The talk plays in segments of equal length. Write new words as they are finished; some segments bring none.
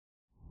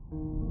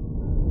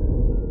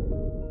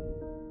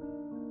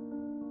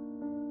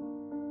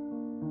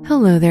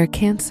Hello there,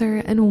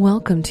 Cancer, and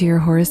welcome to your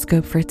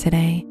horoscope for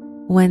today,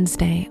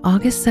 Wednesday,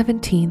 August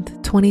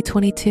 17th,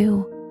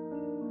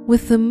 2022.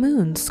 With the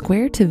moon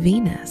square to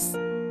Venus,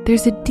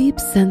 there's a deep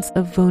sense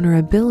of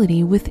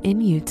vulnerability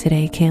within you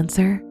today,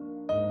 Cancer.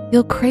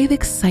 You'll crave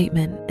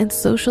excitement and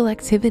social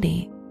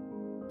activity.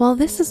 While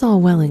this is all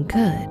well and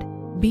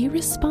good, be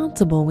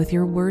responsible with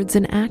your words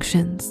and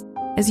actions,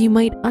 as you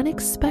might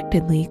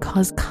unexpectedly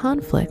cause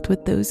conflict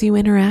with those you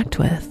interact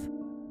with.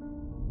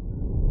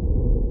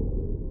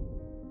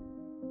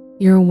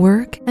 Your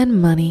work and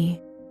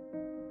money.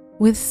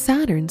 With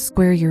Saturn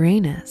square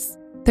Uranus,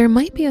 there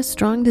might be a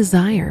strong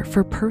desire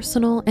for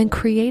personal and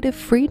creative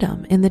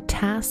freedom in the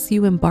tasks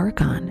you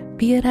embark on,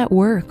 be it at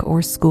work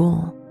or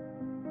school.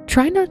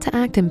 Try not to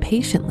act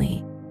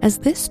impatiently, as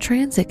this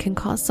transit can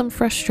cause some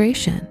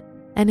frustration,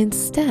 and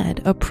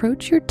instead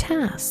approach your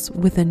tasks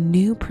with a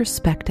new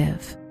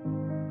perspective.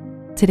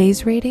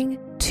 Today's rating,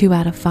 2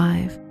 out of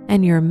 5,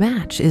 and your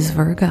match is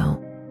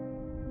Virgo.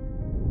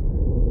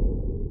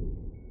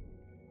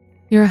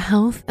 Your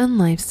health and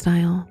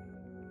lifestyle.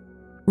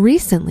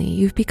 Recently,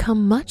 you've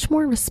become much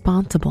more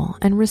responsible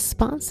and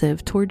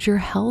responsive towards your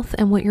health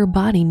and what your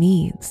body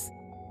needs.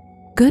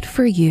 Good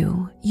for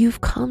you, you've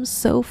come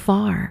so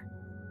far.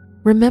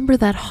 Remember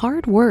that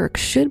hard work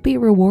should be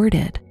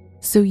rewarded,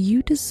 so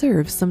you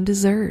deserve some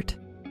dessert.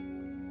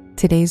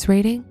 Today's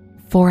rating,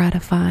 4 out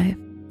of 5,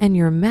 and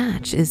your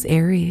match is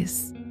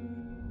Aries.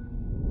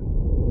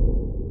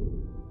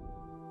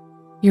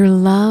 Your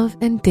love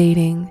and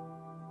dating.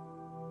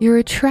 You're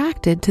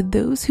attracted to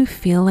those who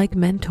feel like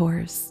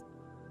mentors.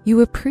 You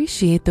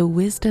appreciate the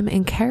wisdom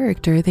and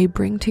character they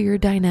bring to your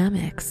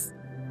dynamics.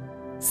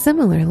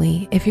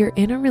 Similarly, if you're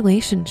in a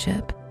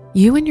relationship,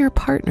 you and your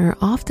partner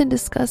often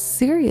discuss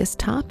serious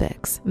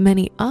topics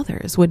many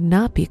others would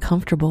not be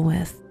comfortable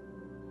with.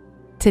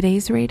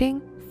 Today's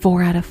rating,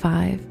 4 out of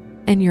 5,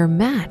 and your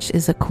match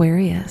is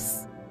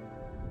Aquarius.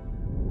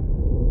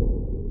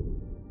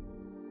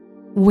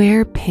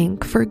 Wear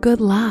pink for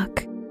good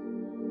luck.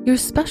 Your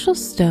special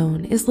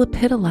stone is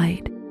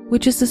lepidolite,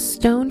 which is a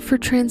stone for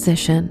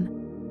transition.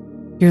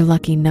 Your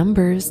lucky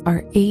numbers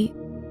are 8,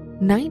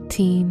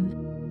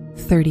 19,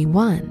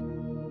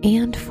 31,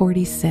 and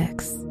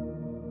 46.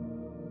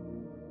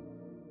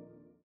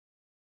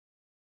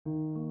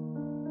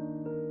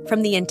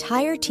 From the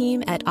entire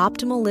team at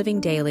Optimal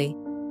Living Daily,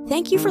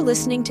 thank you for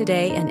listening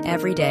today and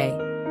every day.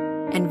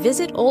 And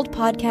visit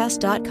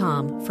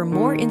oldpodcast.com for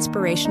more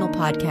inspirational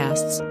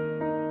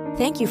podcasts.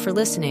 Thank you for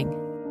listening.